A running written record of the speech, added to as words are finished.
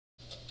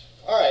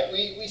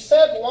right, we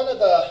said one of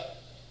the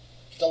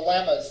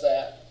dilemmas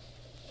that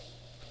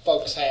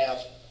folks have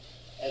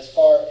as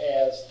far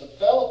as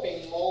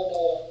developing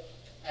mobile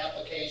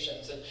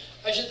applications, and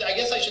I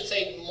guess I should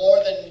say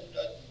more than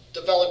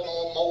develop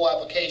mobile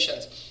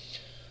applications,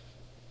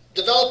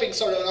 developing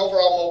sort of an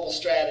overall mobile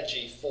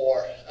strategy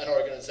for an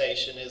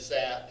organization is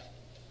that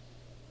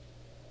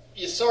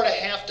you sort of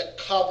have to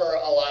cover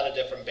a lot of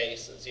different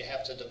bases. You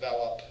have to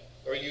develop,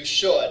 or you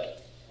should,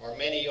 or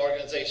many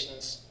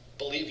organizations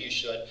believe you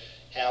should,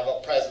 have a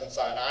presence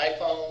on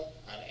iPhone,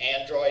 on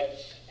Android,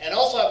 and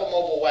also have a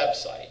mobile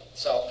website.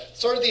 So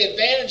sort of the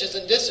advantages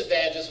and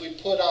disadvantages we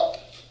put up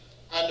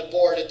on the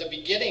board at the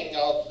beginning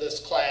of this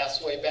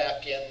class way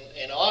back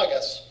in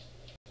August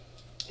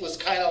was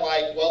kind of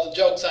like, well, the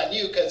joke's on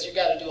you because you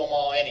got to do them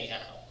all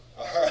anyhow.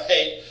 All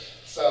right?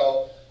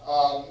 So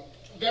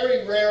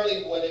very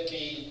rarely would it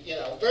be,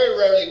 very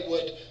rarely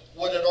would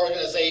an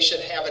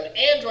organization have an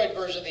Android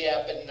version of the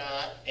app and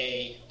not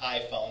an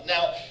iPhone.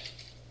 Now,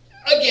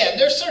 again,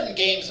 there's certain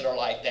games that are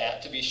like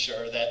that, to be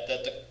sure, that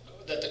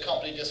the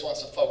company just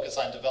wants to focus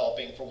on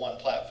developing for one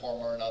platform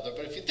or another.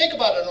 But if you think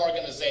about an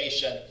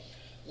organization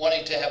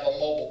wanting to have a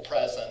mobile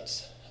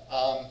presence,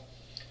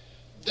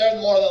 they're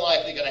more than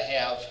likely going to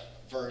have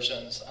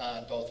versions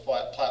on both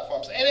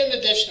platforms. And in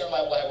addition, they're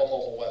liable to have a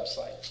mobile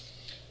website.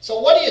 So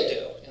what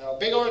do? A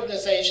big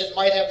organization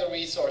might have the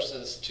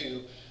resources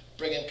to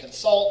bring in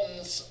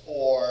consultants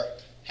or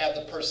have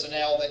the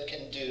personnel that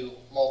can do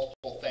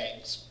multiple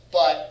things.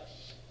 But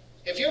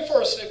if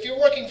you're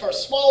working for a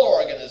small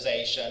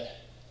organization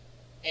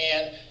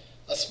and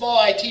a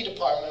small IT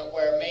department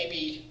where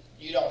maybe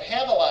you don't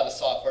have a lot of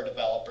software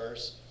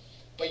developers,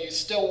 but you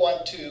still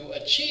want to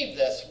achieve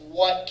this,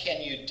 what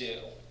can you do?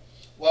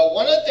 Well,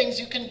 one of the things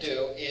you can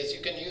do is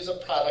you can use a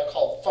product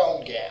called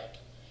PhoneGap.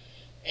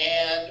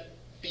 And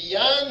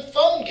beyond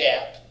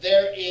PhoneGap,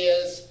 there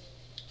is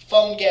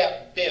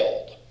PhoneGap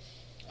Build.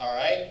 All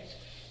right?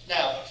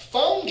 Now,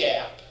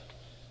 PhoneGap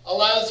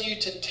allows you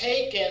to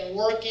take and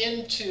work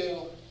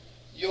into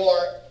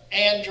your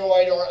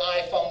Android or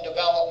iPhone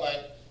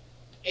development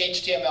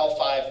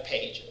HTML5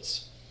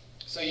 pages.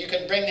 So you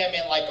can bring them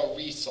in like a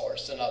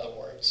resource, in other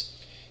words.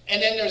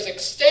 And then there's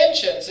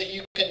extensions that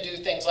you can do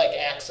things like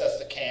access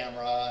the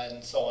camera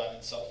and so on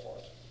and so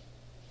forth.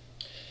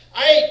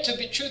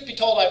 Truth be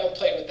told, I haven't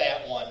played with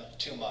that one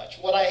too much.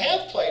 What I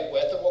have played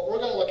with, and what we're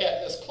going to look at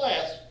in this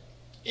class,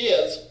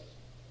 is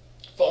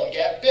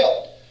PhoneGap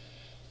Build.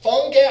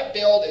 PhoneGap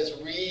Build is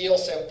real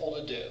simple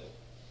to do.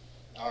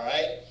 All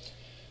right?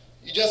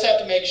 You just have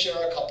to make sure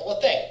a couple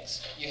of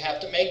things. You have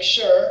to make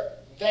sure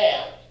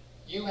that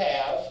you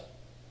have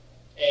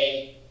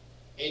a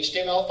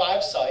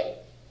HTML5 site.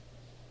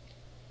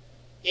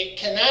 It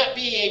cannot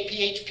be a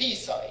PHP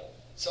site,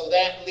 so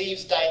that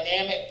leaves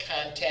dynamic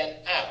content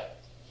out.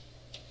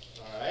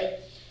 All right?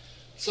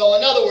 So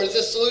in other words,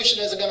 this solution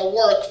isn't going to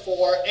work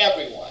for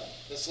everyone.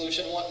 The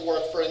solution wouldn't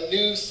work for a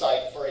news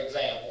site, for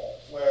example,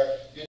 where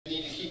you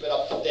need to keep it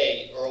up to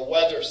date, or a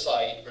weather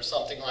site, or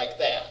something like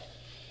that.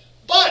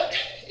 But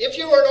if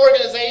you were an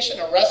organization,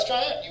 a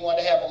restaurant, you want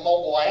to have a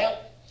mobile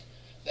app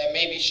that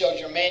maybe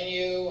shows your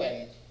menu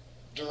and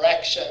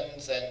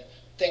directions and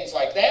things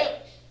like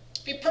that,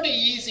 it'd be pretty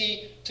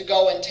easy to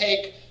go and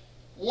take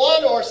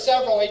one or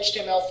several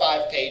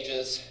HTML5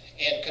 pages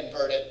and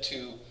convert it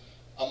to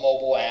a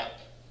mobile app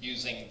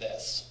using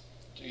this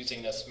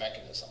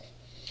mechanism.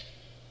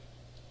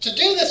 To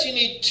do this, you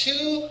need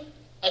 2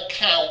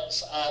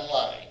 accounts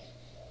online.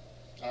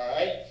 All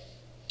right?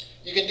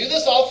 You can do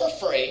this all for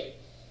free.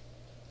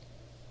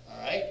 All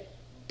right?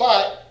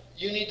 But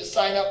you need to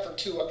sign up for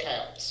 2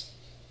 accounts.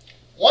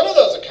 One of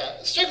those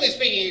accounts, strictly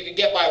speaking, you can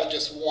get by with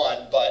just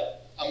one,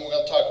 but I'm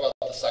going to talk about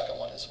the second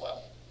one as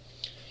well.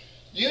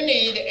 You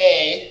need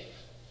a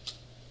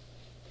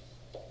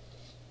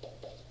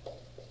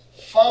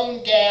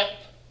PhoneGap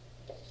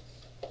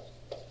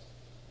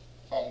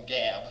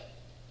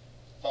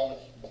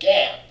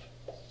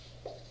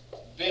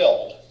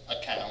Build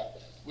account,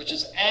 which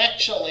is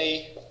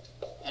actually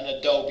an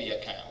Adobe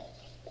account.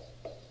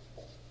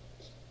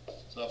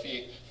 So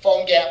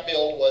PhoneGap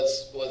Build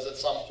was at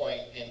some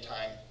point in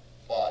time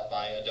bought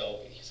by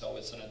Adobe, so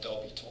it's an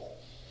Adobe tool.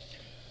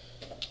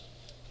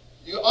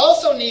 You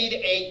also need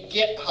a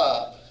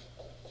GitHub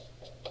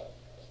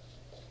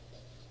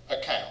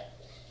account.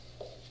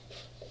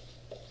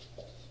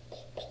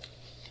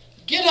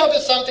 GitHub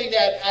is something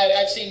that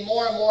I've seen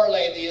more and more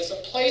lately. It's a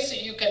place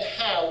that you can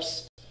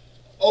house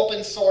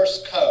open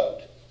source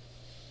code.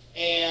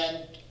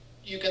 And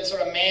you can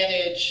sort of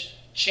manage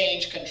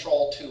change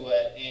control to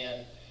it.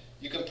 And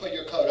you can put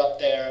your code up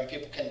there and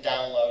people can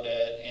download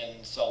it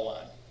and so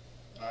on.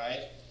 All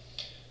right?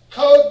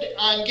 Code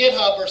on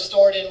GitHub are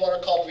stored in what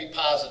are called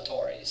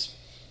repositories.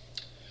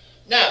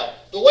 Now,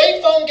 the way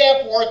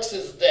PhoneGap works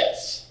is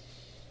this.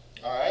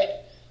 All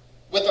right?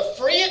 With a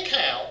free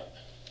account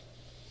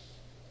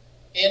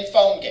in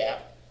PhoneGap,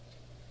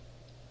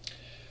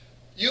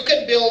 you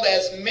can build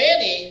as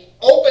many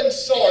open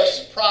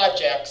source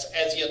projects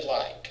as you'd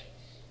like.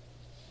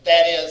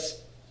 That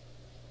is,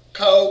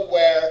 code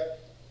where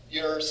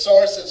you're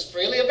source is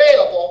freely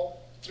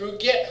available through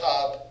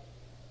GitHub.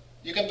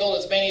 You can build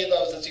as many of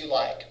those as you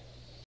like.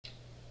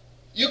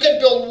 You can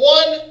build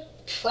one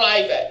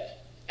private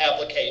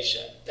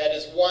application. That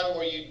is one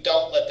where you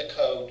don't let the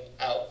code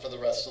out for the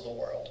rest of the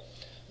world.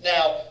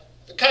 Now,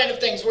 the kind of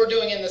things we're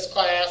doing in this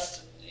class,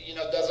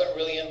 doesn't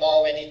really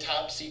involve any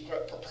top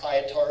secret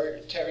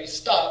proprietary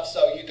stuff,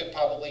 so you could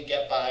probably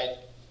get by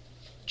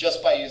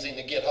just by using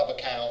the GitHub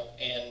account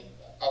and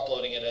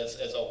uploading it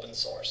as open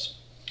source.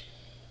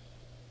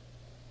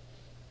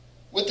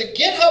 With the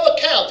GitHub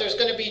account, there's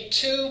going to be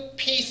two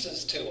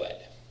pieces to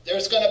it.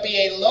 There's going to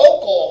be a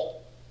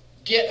local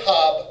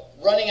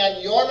GitHub running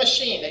on your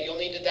machine that you'll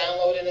need to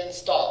download and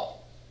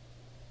install.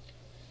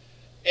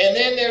 And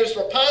then there's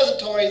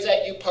repositories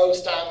that you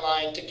post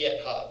online to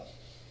GitHub.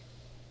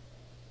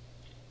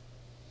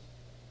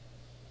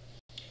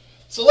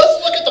 So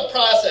let's look at the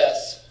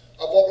process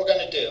of what we're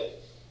going to do.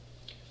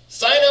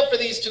 Sign up for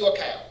these two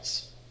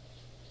accounts.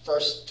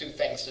 First two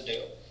things to do.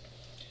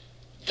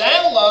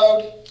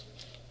 Download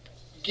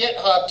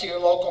GitHub to your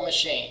local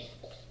machine.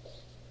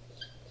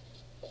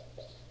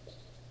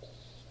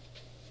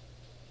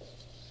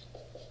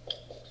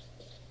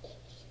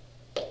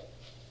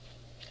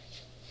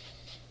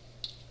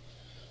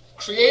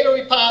 Create a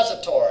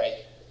repository.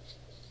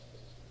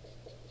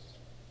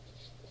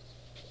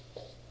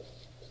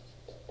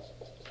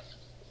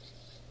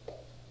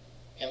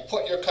 And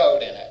put your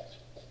code in it.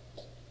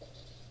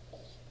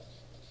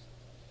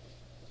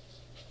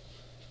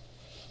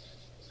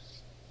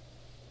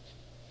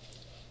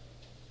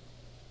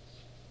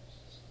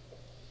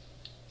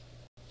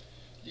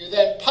 You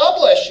then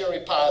publish your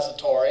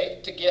repository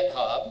to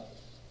GitHub.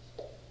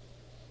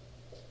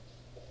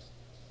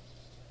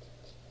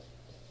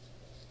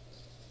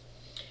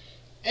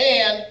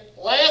 And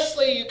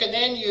lastly, you can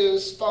then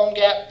use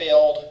PhoneGap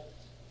build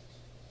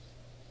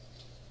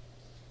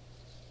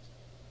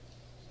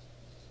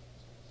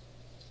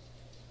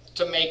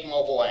to make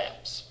mobile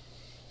apps.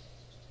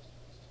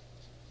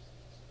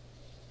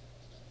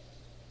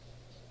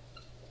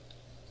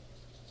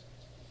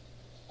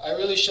 I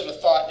really should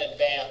have thought in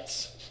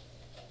advance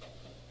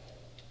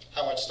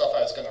how much stuff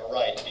I was going to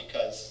write,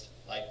 because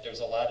there's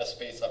a lot of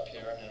space up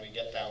here, and then we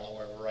get down to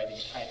where we're writing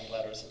tiny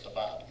letters at the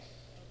bottom.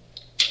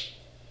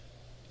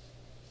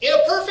 In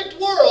a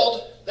perfect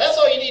world, that's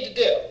all you need to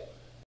do.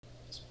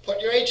 Just put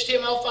your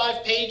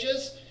HTML5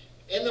 pages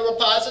in the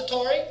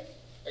repository.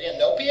 Again,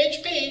 no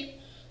PHP,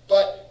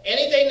 but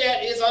anything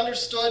that is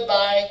understood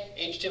by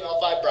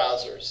HTML5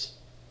 browsers.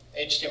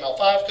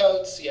 HTML5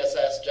 code,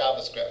 CSS,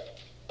 JavaScript.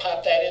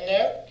 Pop that in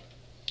there.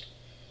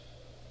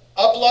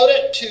 Upload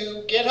it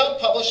to GitHub,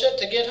 publish it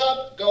to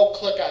GitHub, go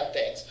click on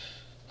things.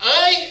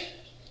 I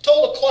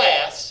told a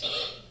class,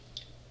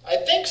 I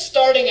think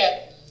starting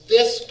at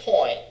this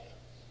point,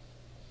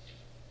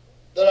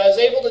 that I was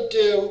able to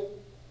do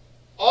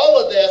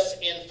all of this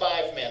in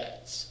 5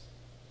 minutes.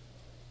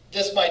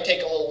 This might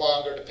take a little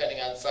longer depending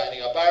on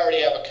signing up. I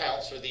already have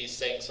accounts for these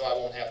things, so I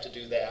won't have to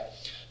do that.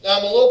 Now,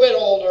 I'm a little bit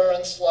older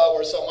and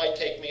slower, so it might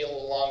take me a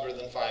little longer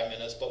than 5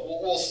 minutes, but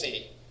we'll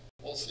see.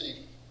 We'll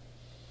see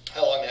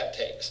how long that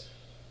takes.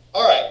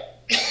 All right.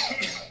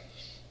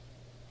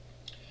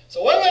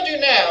 So what I'm going to do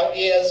now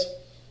is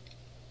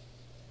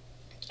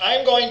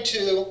I'm going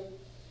to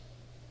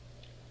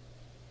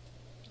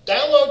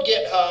download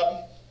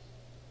GitHub,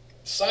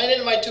 sign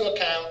into my two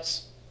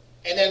accounts,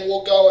 and then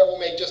we'll go and we'll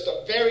make just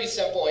a very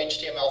simple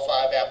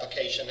HTML5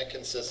 application that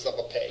consists of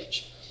a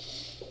page.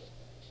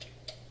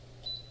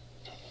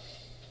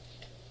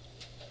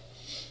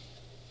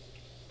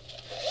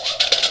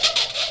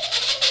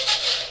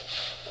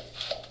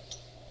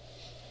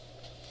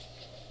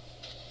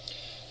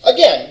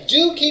 Again,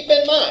 do keep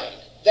in mind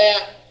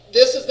that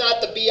this is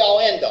not the be-all,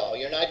 end-all.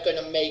 You're not going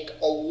to make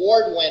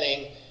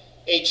award-winning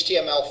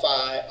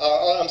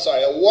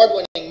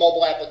award-winning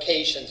mobile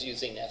applications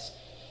using this.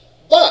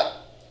 But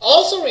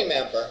also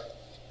remember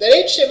that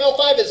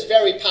HTML5 is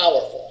very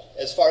powerful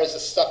as far as the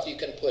stuff you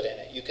can put in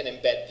it. You can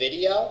embed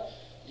video,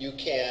 you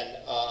can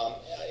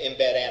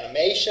embed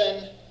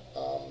animation.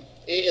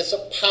 It's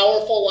a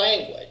powerful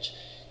language.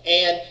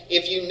 And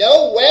if you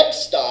know web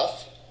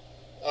stuff,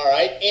 all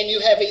right, and you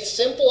have a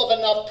simple of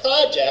enough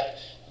project,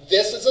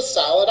 this is a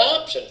solid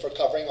option for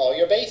covering all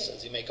your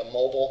bases. You make a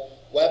mobile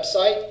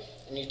website,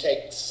 and you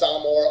take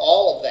some or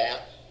all of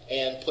that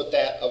and put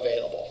that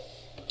available.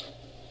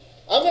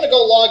 I'm going to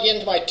go log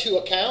into my two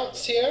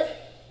accounts here.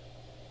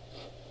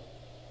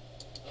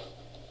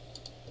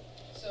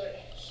 So it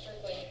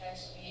strictly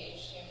has to be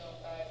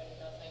HTML5 and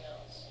nothing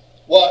else?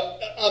 Well,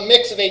 a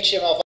mix of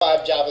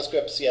HTML5,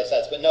 JavaScript,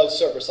 CSS, but no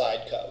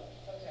server-side code.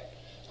 Okay.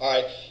 All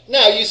right.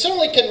 Now, you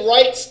certainly can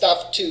write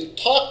stuff to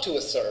talk to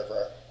a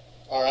server.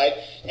 All right.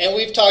 And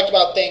we've talked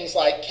about things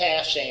like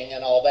caching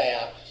and all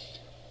that.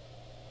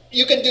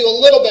 You can do a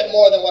little bit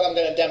more than what I'm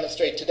going to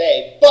demonstrate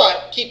today,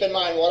 but keep in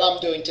mind what I'm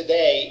doing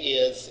today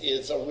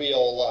is a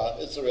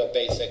real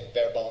basic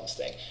bare bones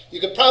thing. You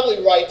could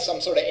probably write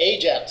some sort of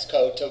AJAX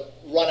code to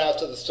run out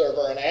to the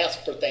server and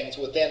ask for things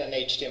within an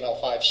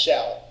HTML5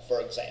 shell,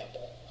 for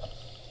example.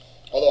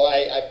 Although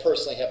I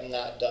personally have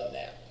not done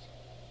that.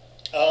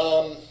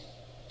 Phone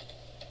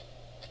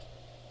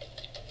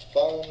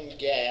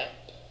gap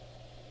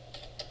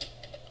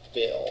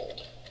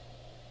build.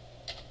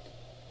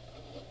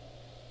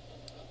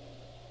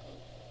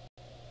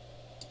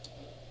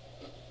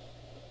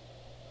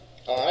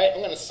 Alright, I'm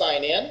going to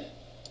sign in.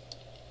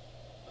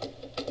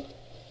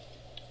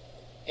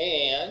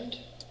 And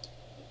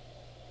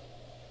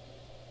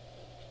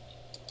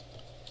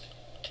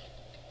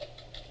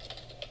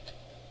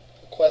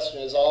the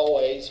question is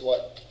always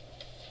what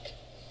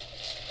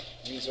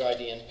user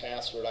ID and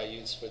password I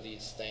use for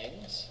these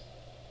things.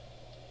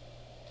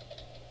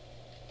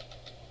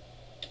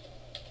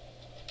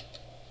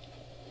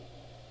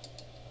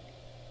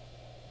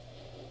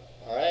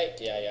 Alright,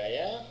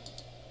 yeah.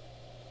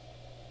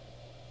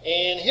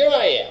 And here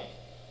I am.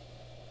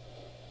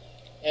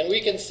 And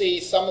we can see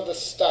some of the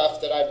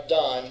stuff that I've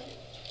done.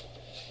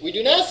 We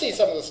do not see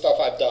some of the stuff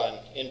I've done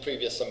in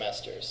previous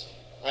semesters.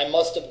 I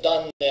must have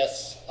done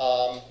this,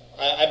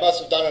 I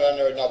must have done it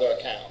under another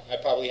account. I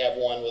probably have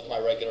one with my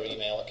regular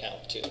email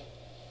account too.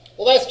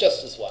 Well, that's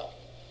just as well.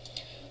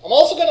 I'm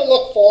also going to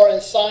look for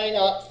and sign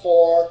up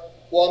for,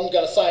 well, I'm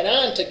going to sign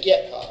on to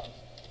GitHub.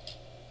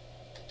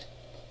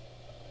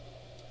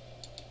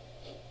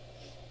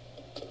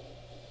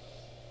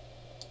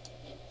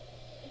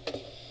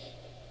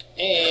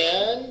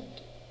 And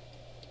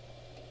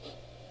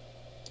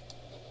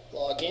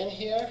log in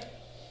here,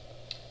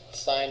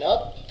 sign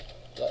up.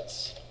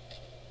 Let's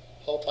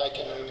hope I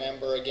can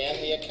remember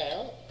again the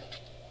account.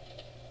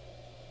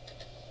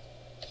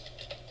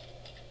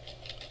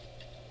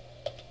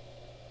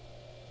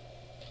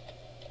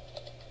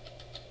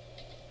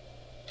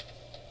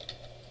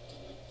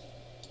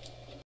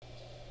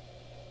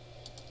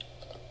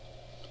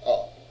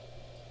 Oh.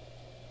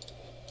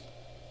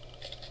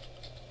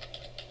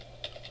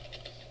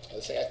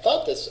 Let's see, I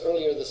thought this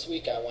earlier this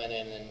week I went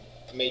in and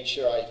made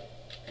sure I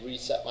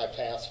reset my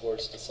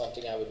passwords to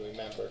something I would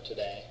remember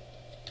today.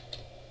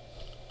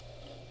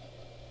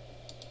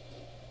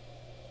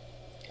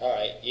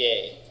 Alright,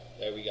 yay.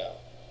 There we go.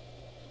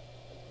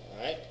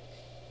 Alright.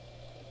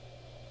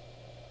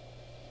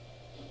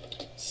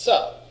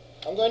 So,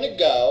 I'm going to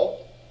go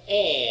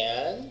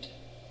and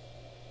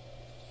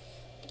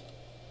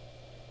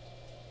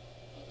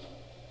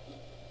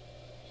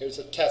here's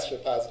a test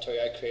repository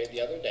I created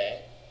the other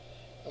day.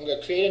 I'm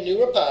going to create a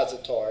new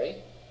repository.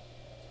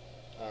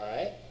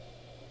 Alright.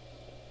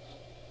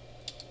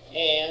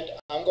 And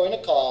I'm going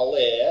to call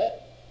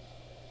it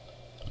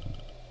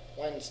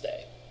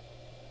Wednesday.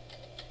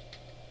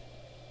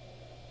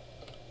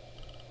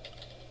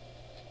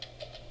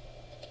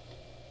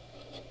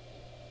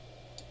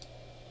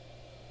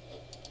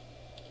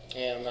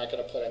 And I'm not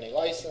going to put any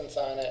license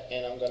on it,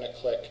 and I'm going to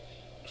click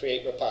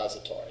Create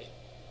Repository.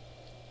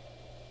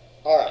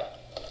 Alright,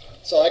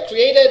 so I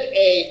created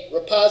a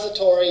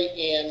repository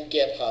in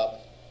GitHub.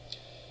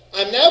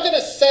 I'm now going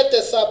to set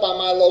this up on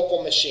my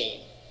local machine.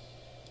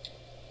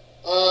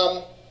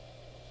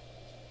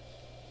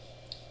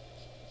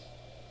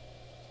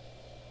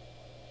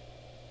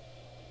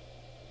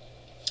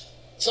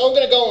 So I'm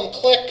going to go and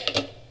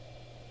click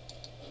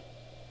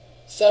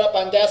Set Up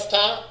on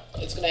Desktop.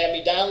 It's going to have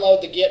me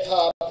download the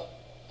GitHub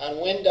on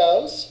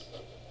Windows.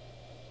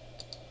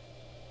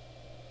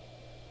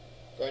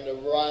 Going to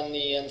run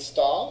the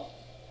install.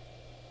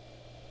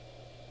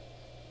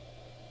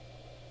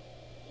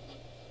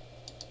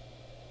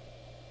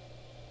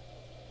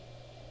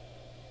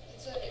 It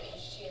said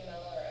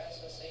HTML or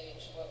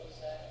SSH. What was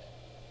that?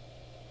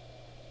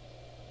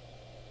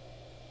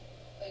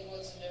 Like,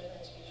 what's the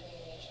difference between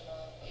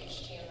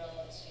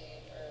HTML and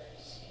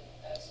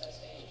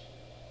SSH?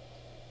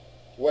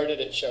 Where did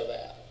it show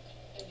that?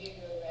 If you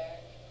go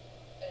back,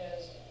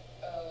 it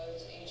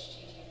was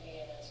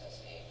HTTP and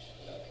SSH.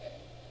 Okay.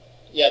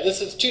 Yeah,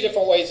 this is two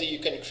different ways that you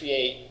can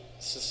create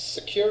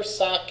secure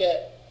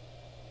socket.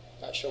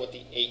 Not sure what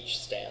the H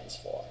stands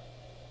for.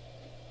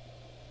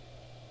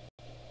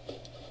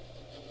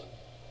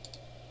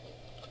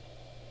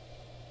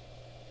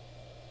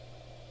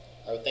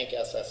 I would think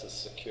SS is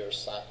secure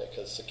socket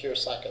because secure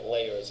socket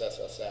layer is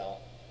SSL.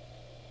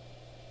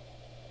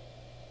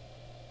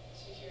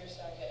 Secure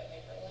socket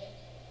hyperlink?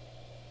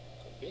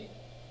 Could be.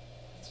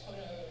 That's what I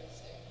was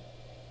saying.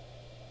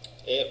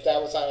 If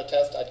that was on a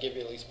test, I'd give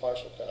you at least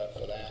partial credit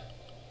for that.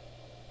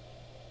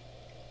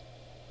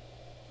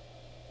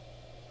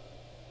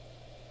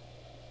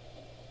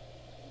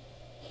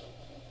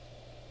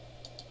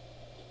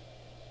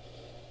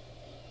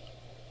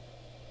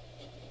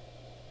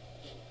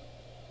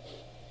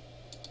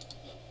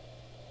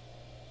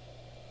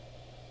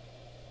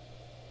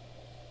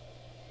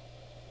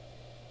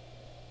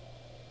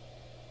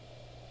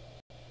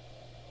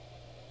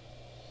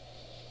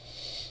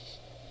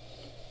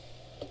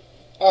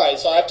 Alright,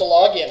 so I have to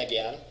log in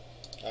again.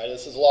 Alright,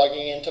 this is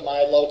logging into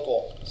my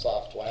local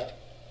software.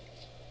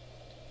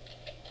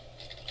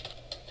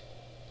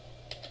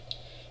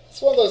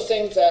 It's one of those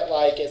things that,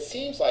 like, it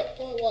seems like,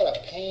 boy, what a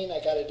pain,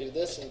 I got to do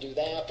this and do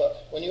that.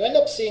 But when you end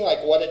up seeing,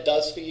 like, what it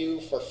does for you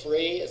for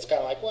free, it's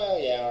kind of like, well,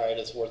 yeah, alright,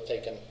 it's worth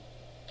taking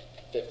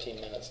 15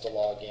 minutes to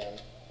log in.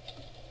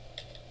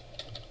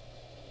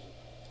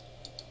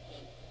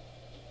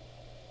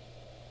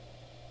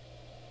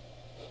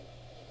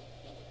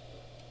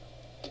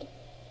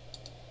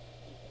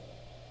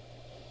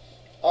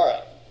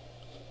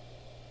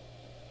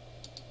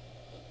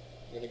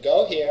 I'm going to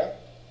go here,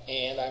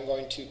 and I'm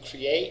going to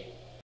create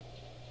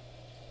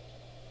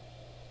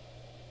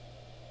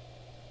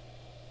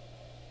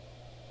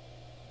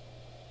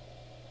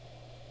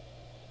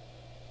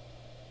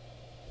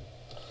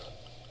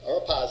a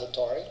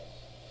repository.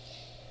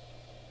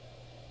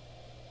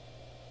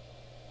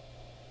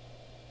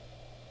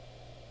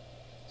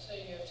 So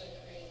you have to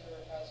create the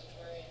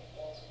repository in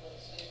both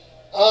places?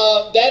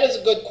 That is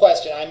a good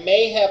question. I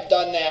may have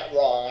done that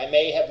wrong. I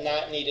may have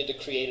not needed to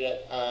create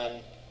it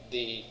on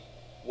the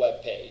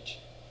web page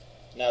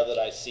now that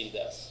I see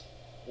this.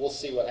 We'll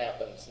see what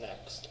happens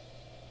next.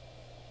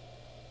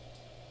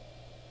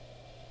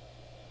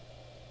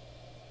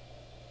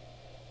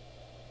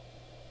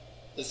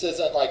 This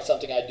isn't like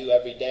something I do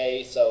every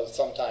day, so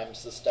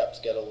sometimes the steps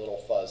get a little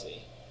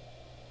fuzzy.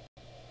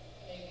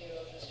 Maybe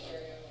it'll just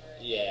carry over.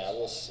 Yeah,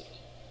 we'll see.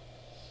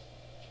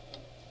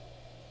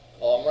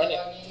 Oh, I'm running.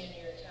 You're logging in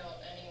your account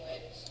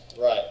anyways.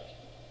 Right.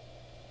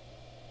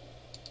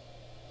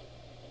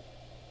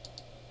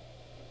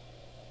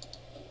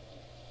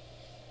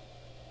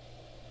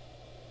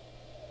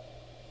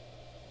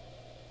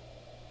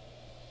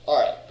 All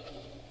right.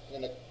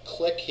 I'm going to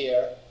click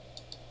here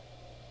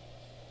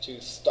to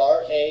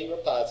start a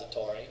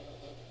repository,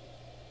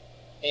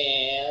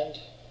 and,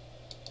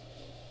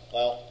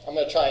 well, I'm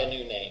going to try a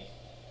new name.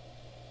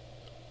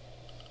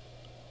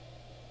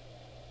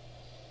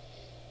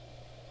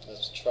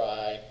 Let's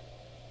try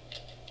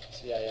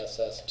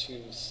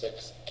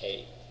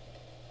CISS268.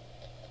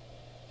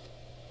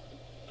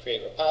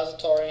 Create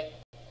repository.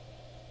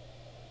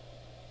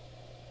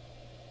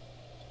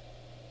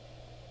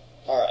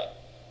 All right.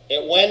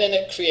 It went and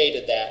it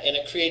created that, and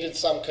it created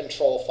some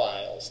control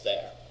files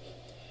there.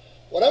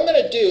 What I'm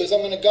going to do is I'm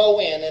going to go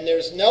in, and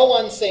there's no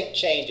unsynced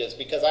changes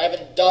because I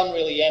haven't done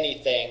really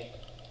anything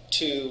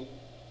to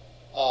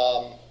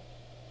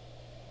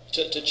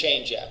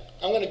change yet.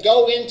 I'm going to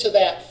go into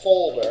that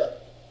folder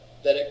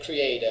that it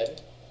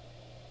created.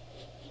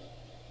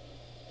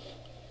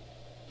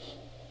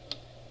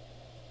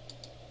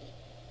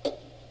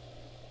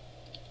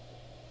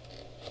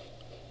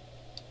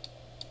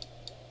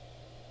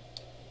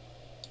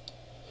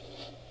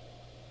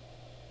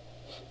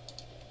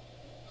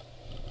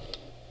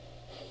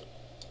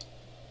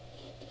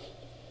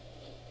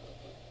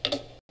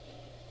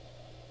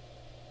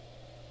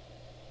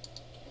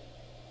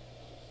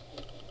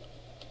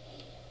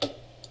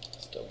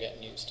 Still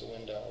getting used to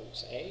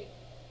Windows 8.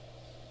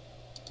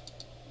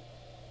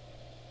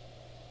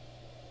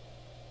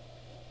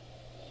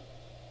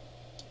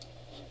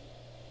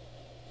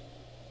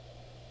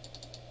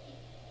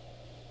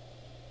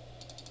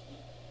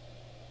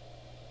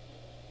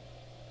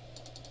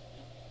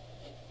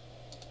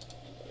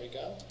 There we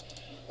go.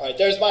 All right,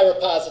 there's my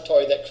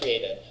repository that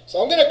created.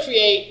 So I'm going to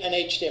create an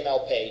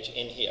HTML page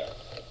in here.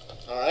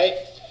 All right.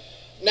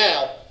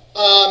 Now,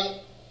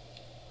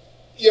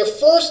 your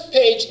first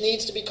page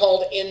needs to be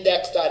called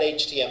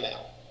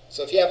index.html.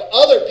 So if you have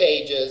other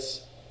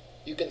pages,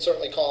 you can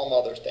certainly call them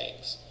other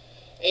things.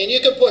 And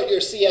you can put your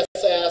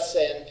CSS,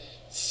 and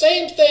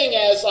same thing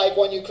as like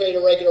when you create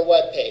a regular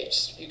web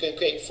page. You can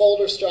create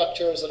folder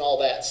structures and all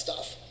that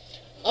stuff.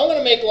 I'm going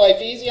to make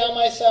life easy on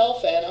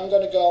myself, and I'm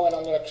going to go and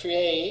I'm going to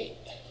create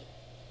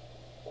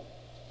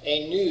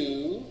a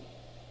new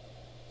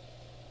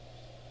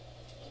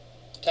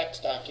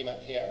text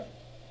document here.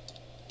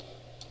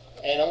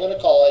 And I'm going to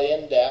call it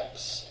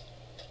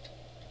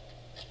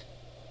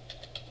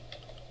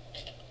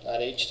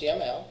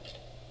index.html.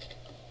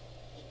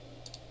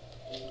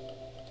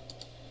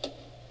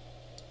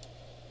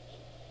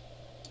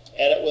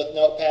 Edit with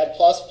Notepad++,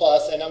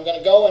 and I'm going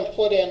to go and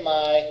put in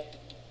my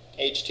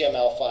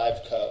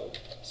HTML5 code.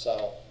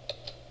 So,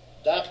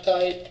 doc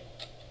type,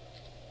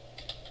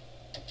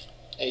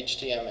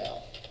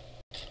 HTML.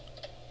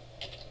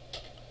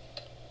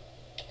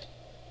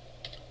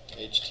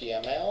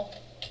 HTML.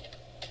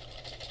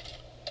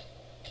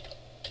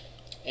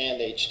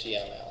 And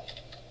HTML.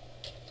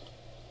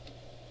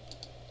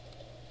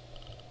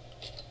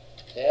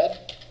 Add.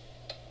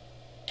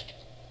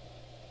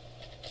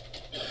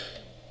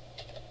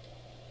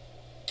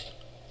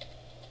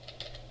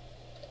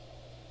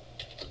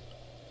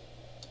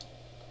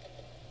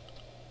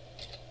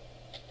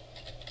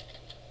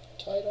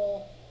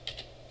 Title.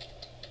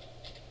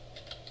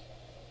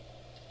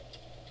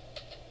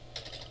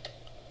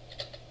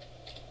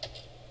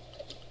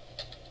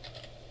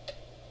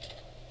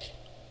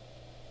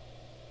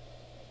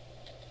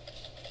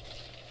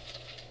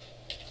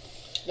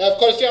 Now, of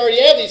course, if you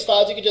already have these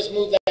files, you can just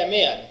move them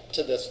in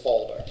to this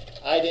folder.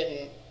 I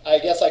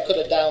guess I could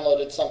have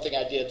downloaded something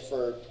I did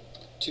for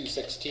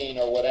 216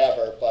 or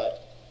whatever,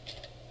 but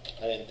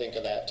I didn't think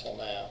of that till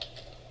now.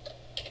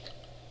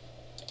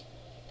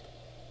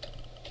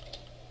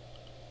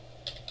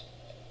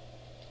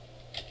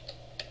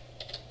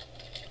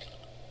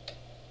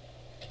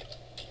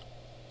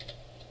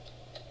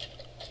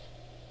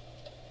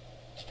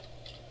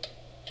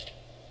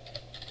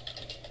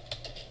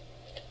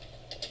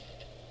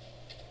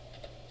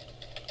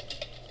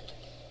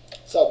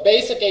 So So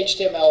basic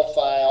HTML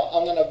file.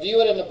 I'm going to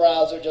view it in the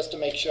browser just to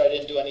make sure I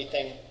didn't do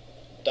anything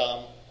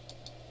dumb.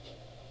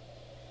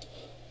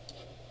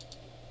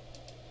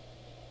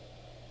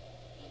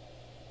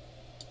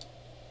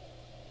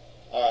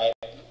 All right,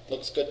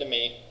 looks good to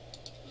me.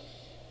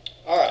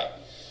 All right,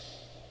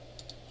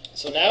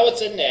 so now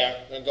it's in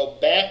there. I'm going to go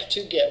back to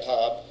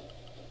GitHub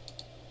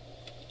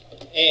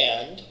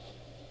and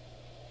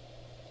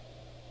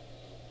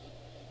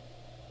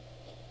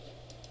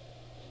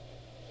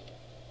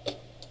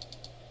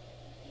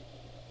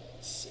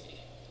let's see.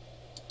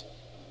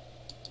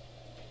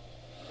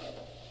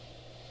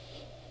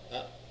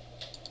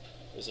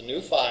 There's a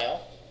new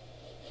file,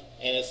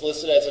 and it's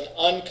listed as an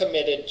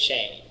uncommitted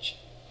change.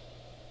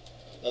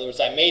 In other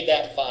words, I made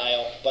that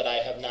file, but I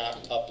have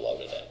not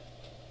uploaded it.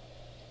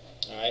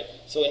 All right?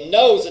 So it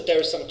knows that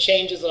there's some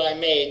changes that I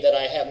made that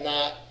I have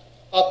not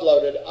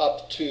uploaded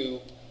up to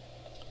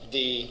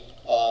the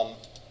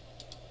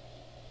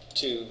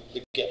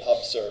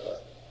GitHub server.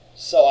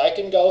 So I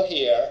can go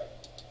here,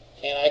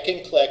 and I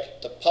can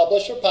click the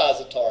Publish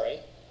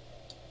Repository.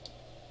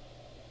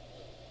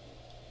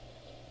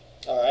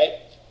 All right?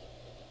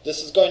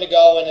 This is going to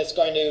go, and it's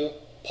going to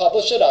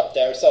publish it up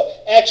there. So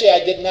actually,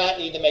 I did not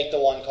need to make the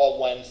one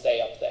called Wednesday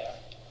up there,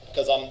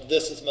 because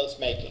this is what's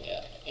making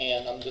it.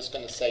 And I'm just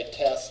going to say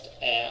test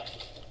app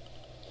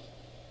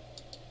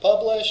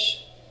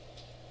publish.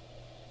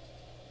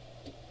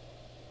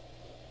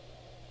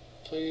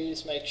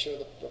 Please make sure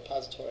the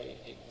repository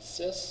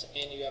exists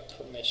and you have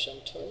permission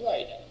to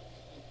write it.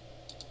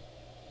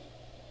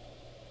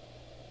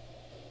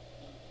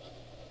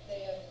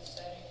 They have the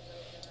settings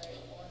over in the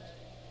right corner.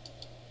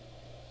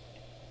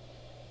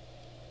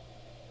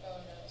 Oh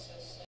no, it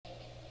says sync.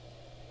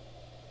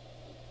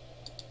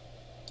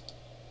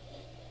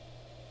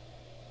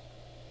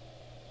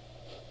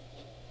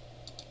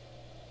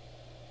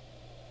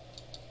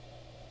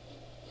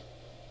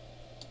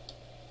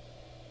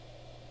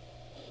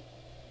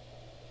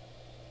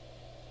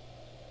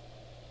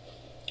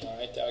 All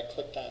right, there I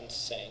clicked on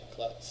sync.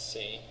 Let's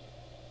see.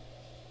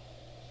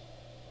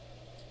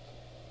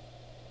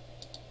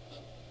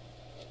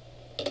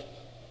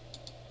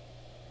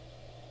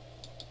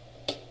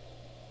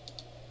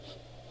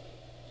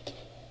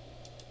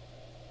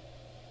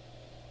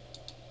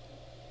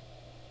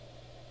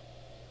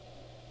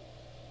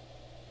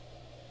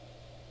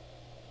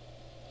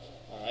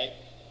 All right,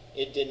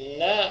 it did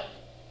not.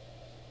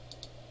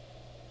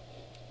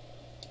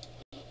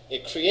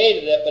 It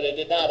created it, but it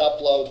did not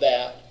upload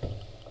that.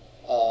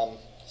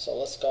 So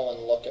let's go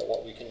and look at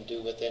what we can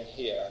do within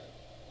here.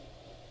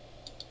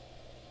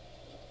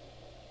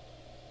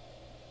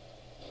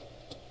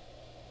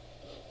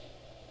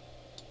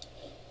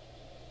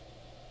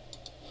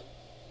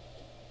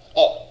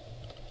 Oh,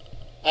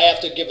 I have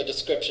to give a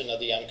description of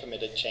the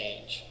uncommitted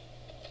change.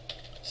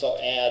 So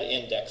add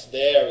index.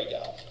 There we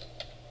go.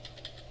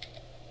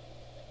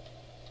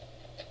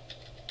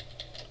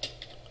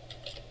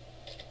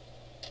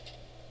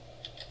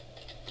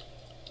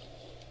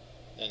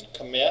 And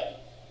commit.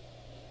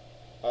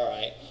 All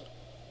right.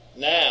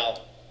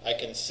 Now I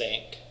can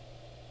sync.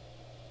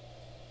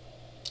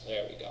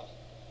 There we go.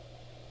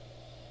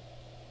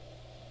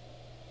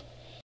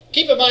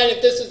 Keep in mind,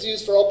 if this is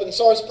used for open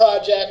source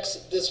projects,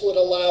 this would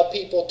allow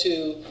people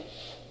to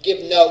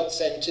give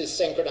notes and to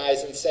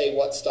synchronize and say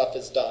what stuff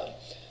is done.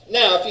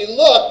 Now, if you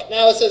look,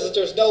 now it says that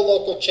there's no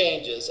local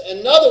changes.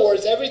 In other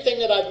words, everything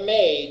that I've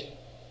made,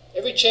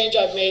 every change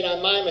I've made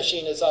on my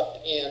machine is up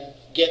in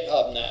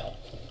GitHub now.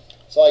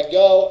 So I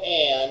go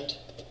and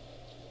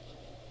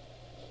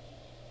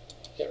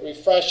hit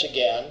refresh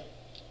again,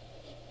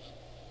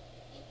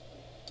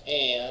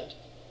 and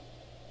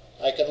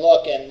I can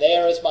look, and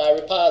there is my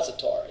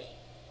repository.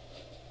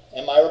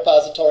 And my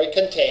repository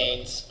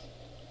contains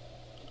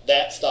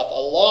that stuff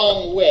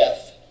along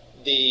with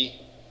the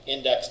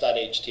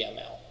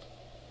index.html.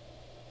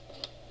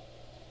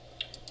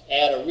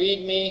 Add a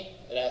README,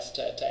 it asks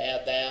to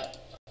add that.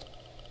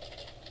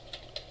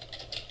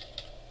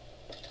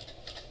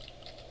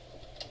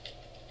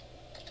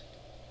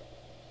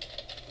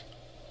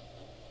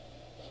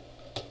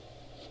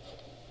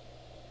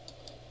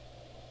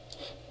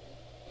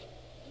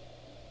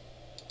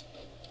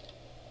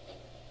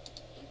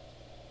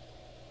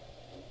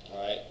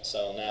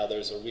 So now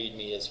there's a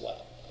README as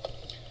well.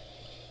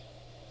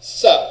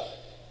 So,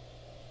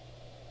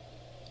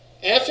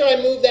 after I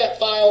move that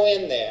file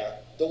in there,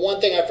 the one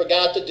thing I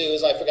forgot to do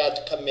is I forgot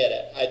to commit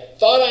it. I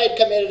thought I had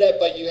committed it,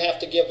 but you have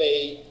to give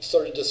a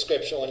sort of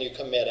description when you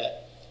commit it.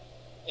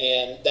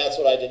 And that's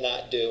what I did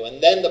not do.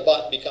 And then the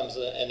button becomes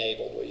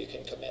enabled where you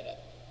can commit it.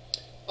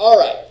 All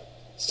right.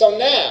 So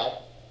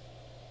now,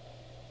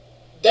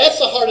 that's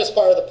the hardest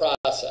part of the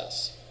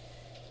process.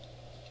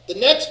 The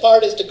next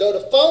part is to go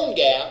to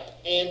PhoneGap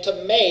and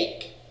to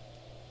make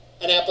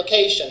an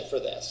application for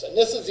this. And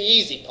this is the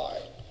easy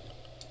part.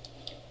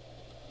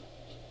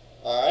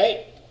 All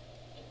right?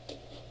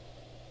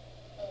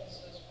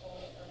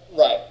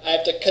 Right. I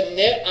have to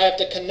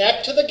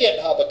connect to the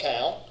GitHub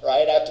account,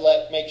 right? I have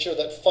to make sure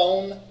that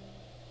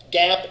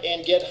PhoneGap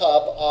and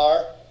GitHub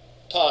are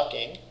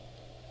talking.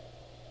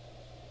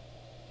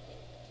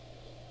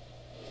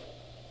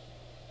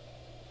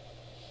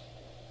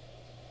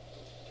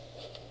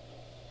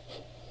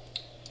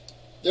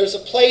 there's a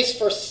place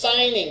for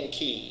signing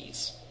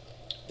keys.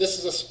 This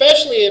is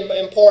especially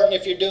important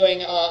if you're doing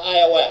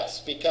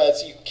iOS,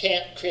 because you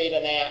can't create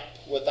an app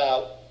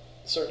without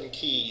certain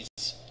keys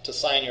to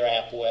sign your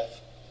app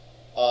with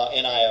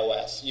in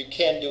iOS. You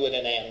can do it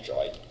in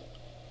Android.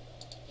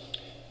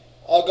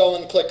 I'll go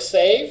and click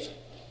Save.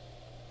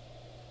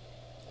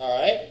 All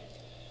right.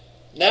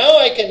 Now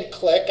I can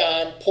click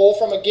on Pull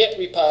from a Git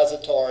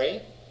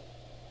repository.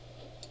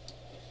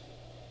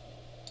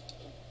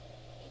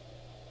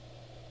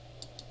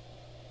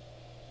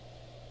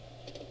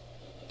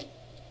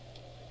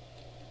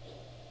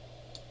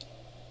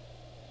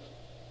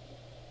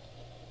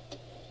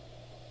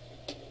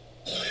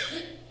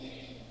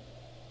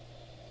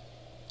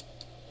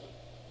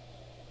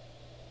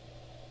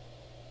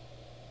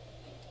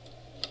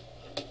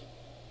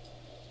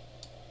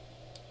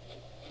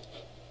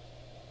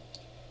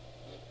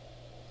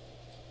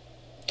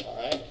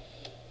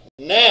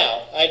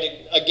 Now, I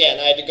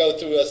had to go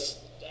through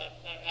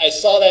I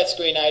saw that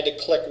screen, I had to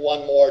click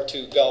one more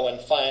to go and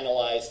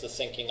finalize the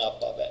syncing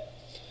up of it.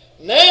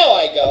 Now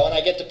I go and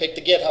I get to pick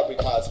the GitHub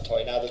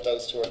repository now that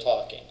those two are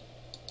talking.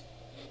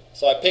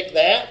 So I pick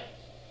that.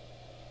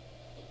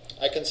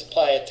 I can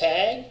supply a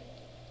tag.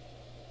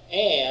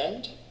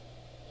 And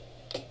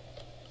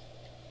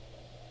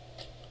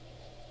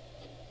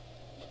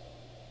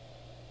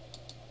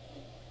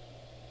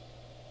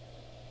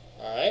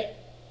all right.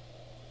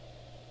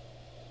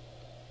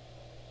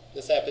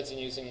 This app isn't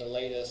using the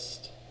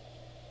latest.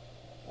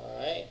 All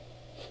right.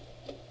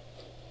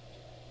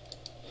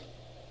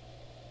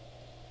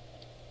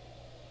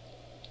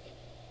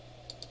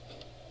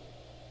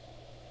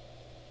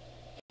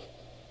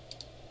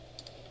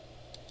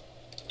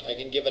 I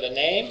can give it a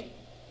name.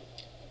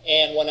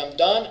 And when I'm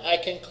done, I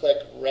can click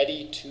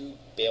Ready to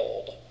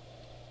Build.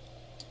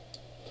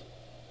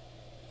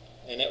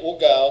 And it will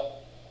go,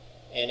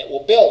 and it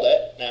will build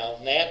it. Now,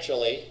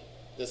 naturally,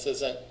 this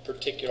isn't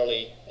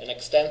particularly an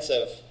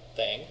extensive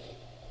thing.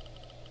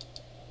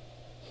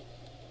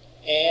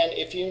 And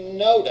if you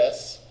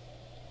notice,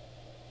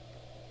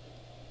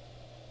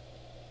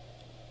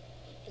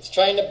 it's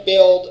trying to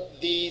build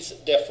these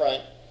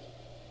different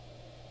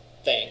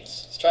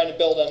things. It's trying to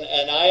build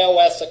an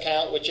iOS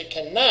account, which it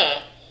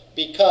cannot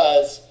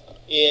because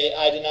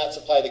I did not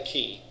supply the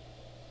key.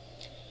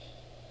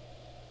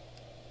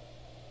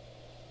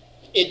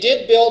 It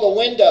did build a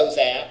Windows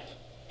app,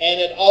 and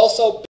it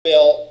also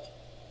built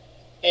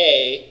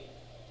a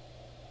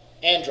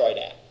Android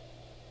app.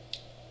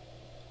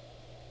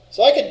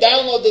 So I could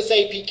download this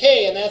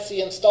APK, and that's the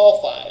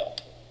install file.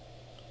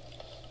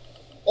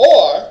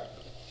 Or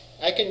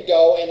I can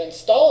go and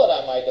install it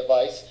on my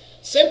device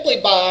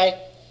simply by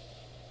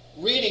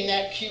reading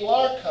that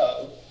QR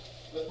code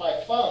with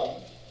my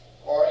phone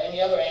or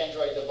any other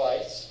Android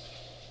device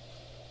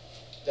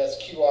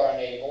that's QR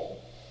enabled.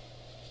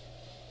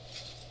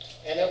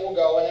 And it will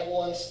go and it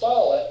will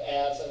install it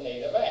as a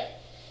native app.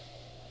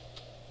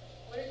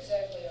 What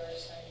exactly are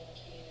signing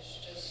keys?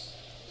 Just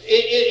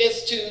It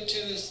is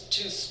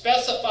to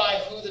specify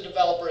who the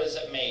developer is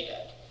that made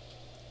it.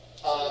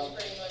 so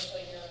it's pretty much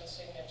like your own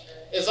signature.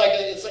 It's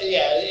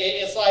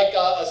like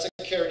a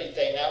security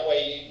thing. That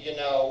way, you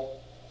know,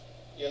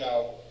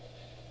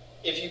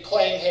 if you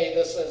claim, hey,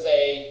 this is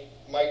a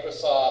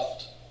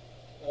Microsoft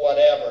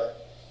whatever,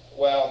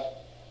 well,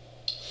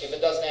 if it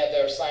doesn't have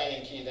their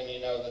signing key, then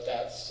you know that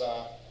that's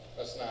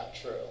not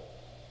true.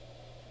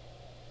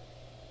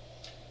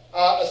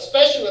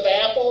 Especially with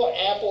Apple,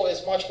 Apple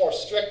is much more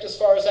strict as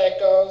far as that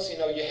goes. You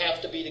know, you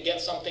have to be, to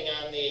get something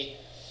on the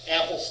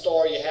Apple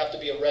Store, you have to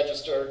be a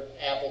registered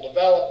Apple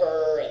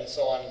developer, and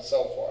so on and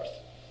so forth.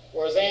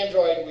 Whereas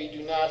Android, we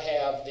do not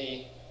have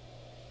the,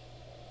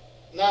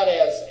 not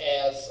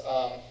as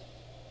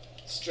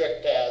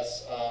strict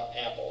as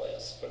Apple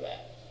is for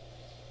that.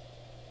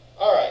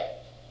 All right,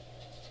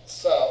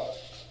 so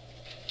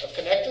I've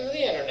connected to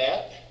the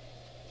internet.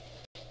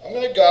 I'm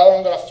going to go,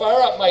 I'm going to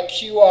fire up my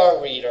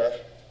QR reader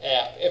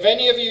app. Have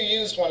any of you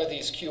used one of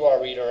these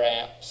QR reader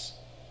apps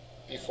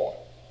before?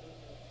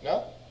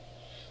 No?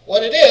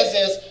 What it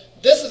is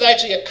this is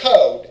actually a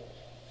code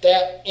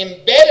that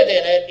embedded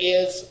in it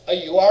is a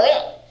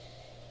URL.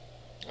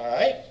 All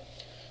right?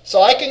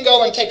 So I can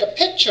go and take a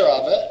picture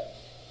of it.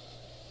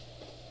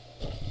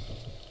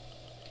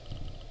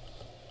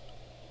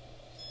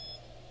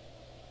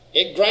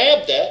 It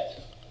grabbed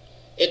it.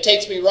 It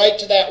takes me right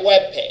to that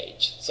web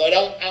page. So I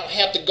don't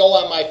have to go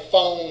on my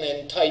phone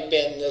and type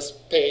in this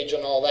page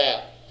and all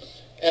that.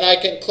 And I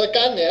can click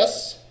on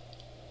this,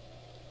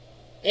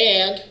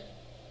 and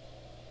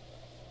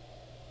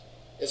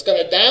it's going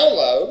to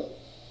download.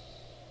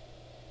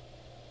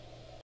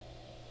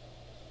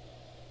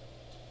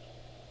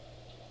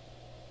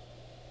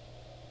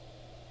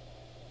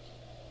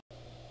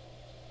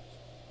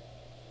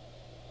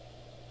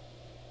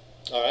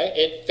 All right,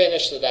 it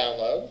finished the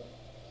download.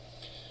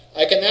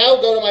 I can now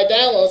go to my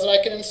downloads and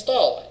I can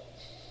install it.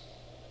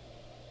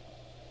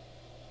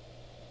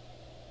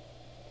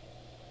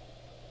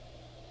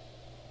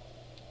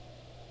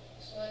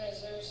 So then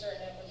is there a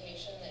certain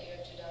application that you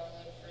have to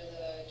download for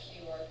the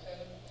QR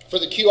code? For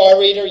the QR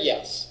reader,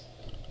 yes.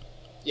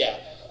 Yeah.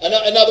 In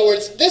other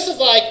words, this is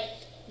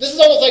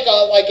almost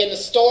like in the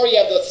store you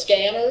have the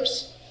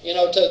scanners, you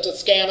know, to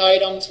scan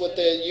items with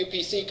the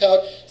UPC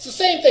code. It's the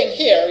same thing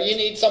here. You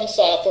need some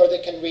software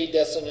that can read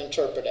this and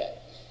interpret it.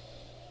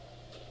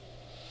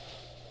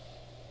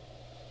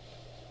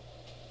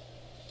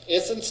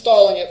 It's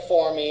installing it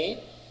for me.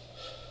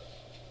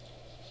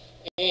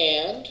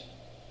 And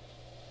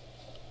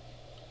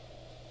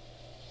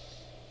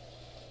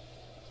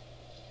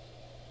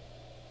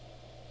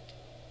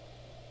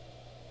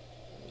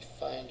let me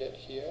find it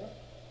here.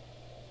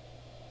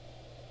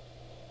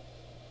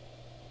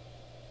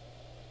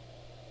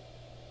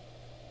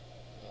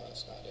 No,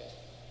 that's not it.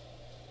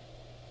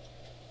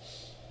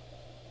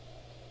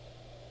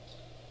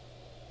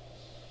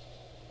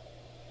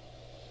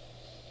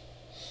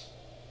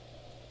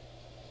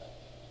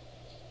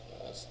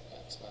 No, that's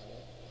not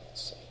it.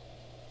 Let's see.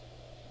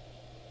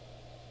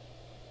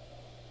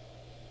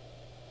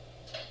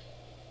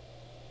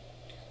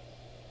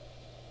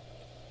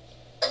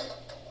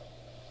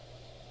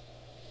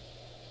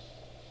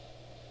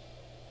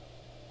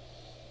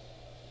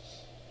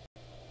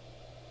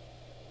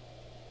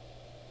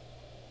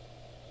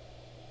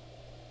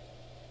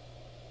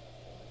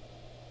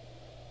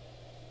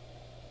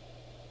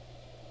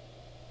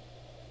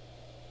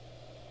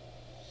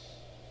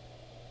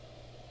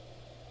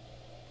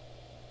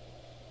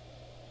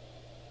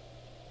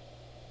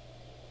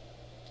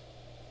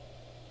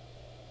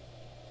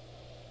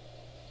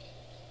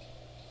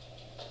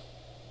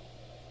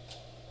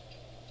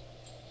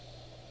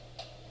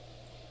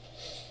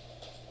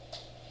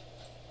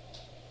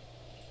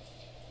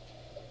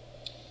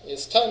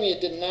 It's telling me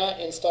it did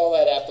not install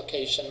that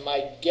application.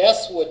 My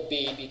guess would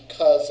be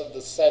because of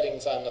the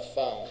settings on the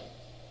phone.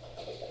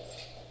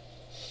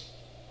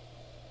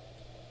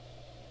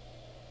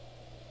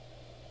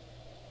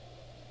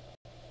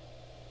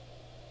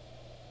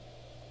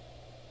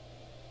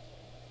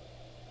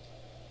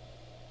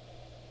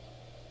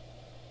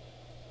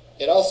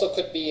 It also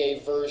could be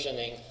a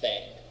versioning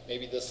thing.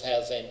 Maybe this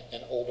has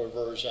an older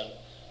version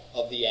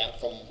of the app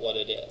from what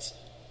it is.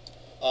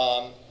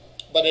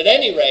 But at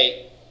any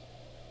rate,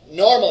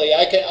 normally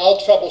I'll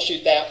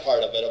troubleshoot that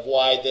part of it, of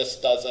why this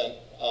doesn't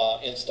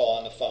install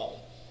on the phone.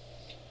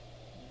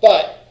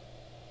 But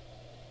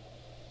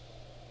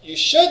you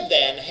should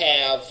then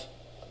have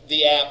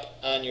the app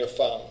on your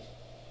phone,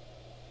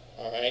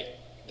 all right,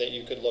 that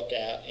you could look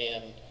at.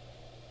 And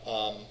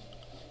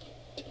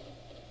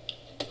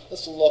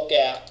let's look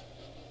at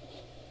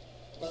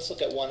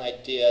one I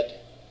did.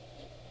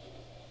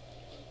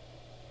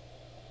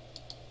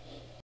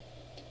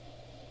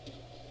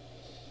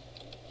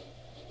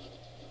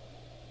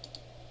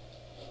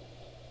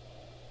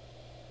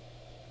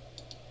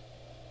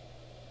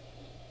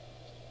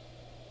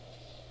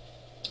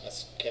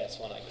 That's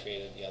one I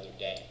created the other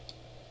day.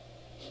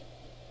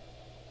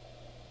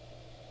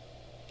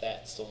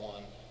 That's the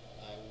one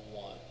I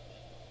want.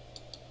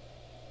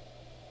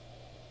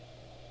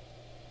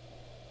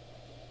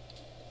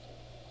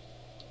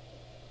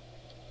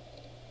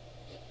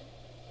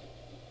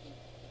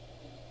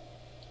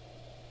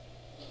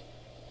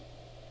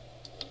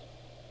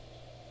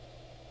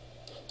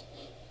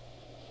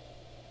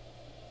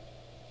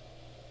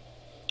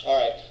 All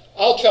right.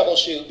 I'll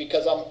troubleshoot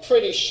because I'm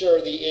pretty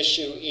sure the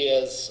issue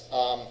is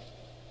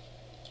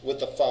with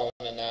the phone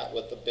and not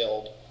with the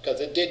build, because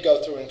it did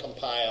go through and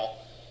compile,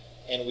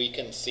 and we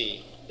can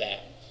see that.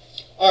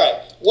 All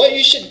right, what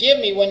you should give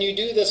me when you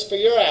do this for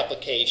your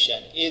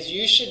application is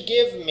you should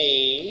give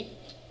me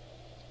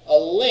a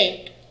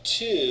link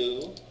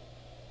to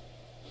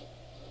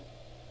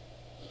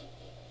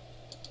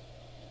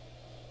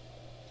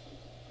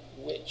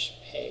which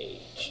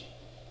page?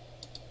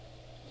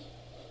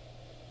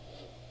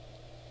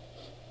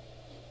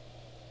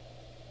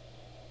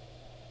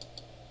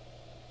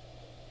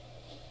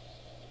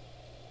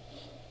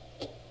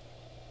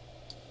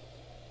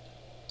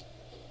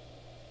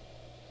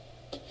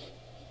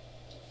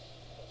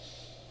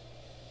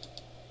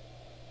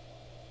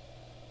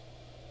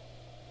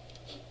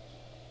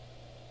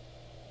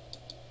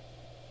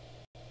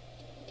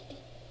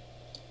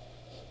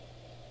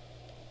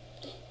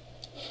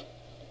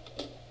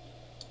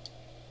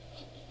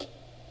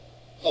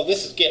 Oh,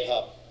 this is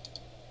GitHub.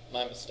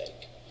 My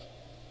mistake.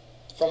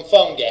 From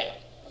PhoneGap,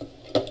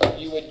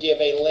 you would give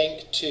a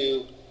link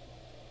to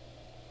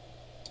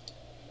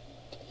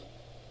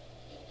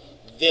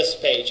this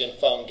page in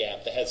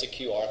PhoneGap that has a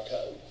QR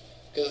code.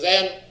 Because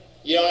then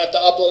you don't have to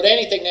upload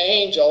anything to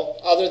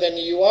Angel other than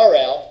the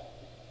URL.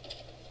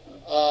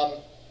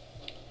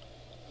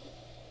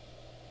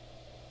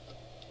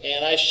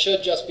 And I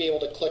should just be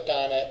able to click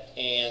on it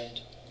and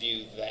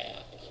view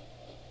that.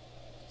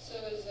 So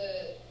is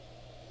it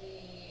the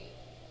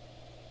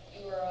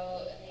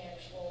URL in the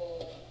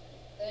actual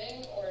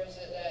thing, or is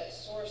it that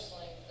source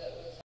link that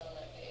was on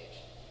that page?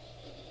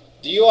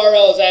 The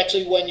URL is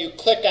actually when you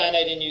click on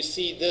it and you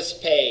see this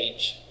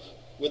page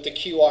with the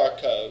QR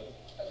code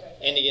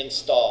and the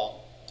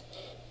install.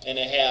 And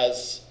it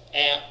has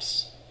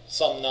apps,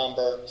 some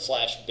number,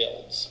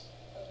 /builds.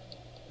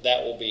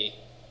 that will be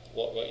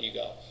what you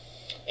go.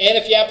 And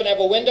if you happen to have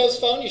a Windows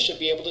phone, you should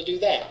be able to do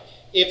that.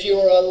 If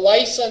you're a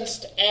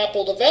licensed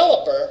Apple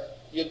developer,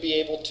 you'd be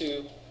able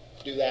to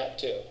do that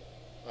too.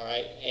 All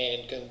right,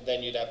 and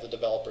then you'd have the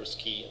developer's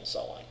key and so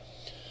on.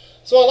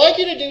 So what I'd like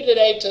you to do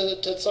today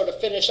to sort of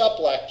finish up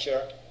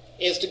lecture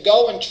is to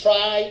go and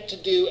try to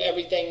do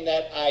everything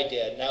that I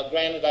did. Now,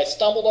 granted, I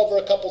stumbled over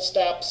a couple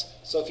steps,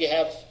 so if you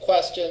have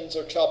questions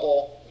or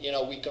trouble,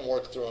 we can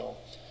work through them.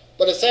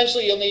 But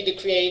essentially, you'll need to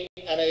create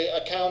an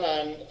account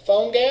on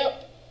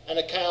PhoneGap, an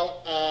account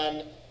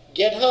on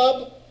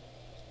GitHub,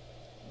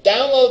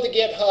 download the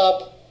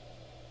GitHub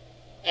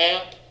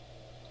app,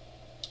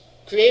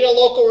 create a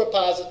local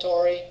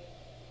repository,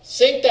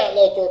 sync that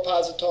local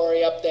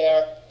repository up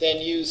there, then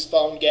use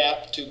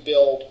PhoneGap to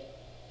build,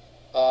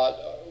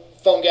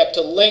 PhoneGap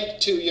to link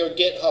to your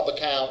GitHub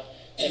account,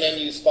 and then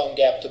use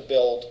PhoneGap to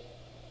build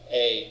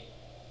a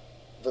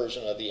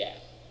version of the app.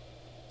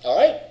 All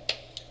right?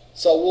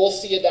 So we'll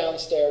see you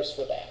downstairs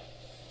for that.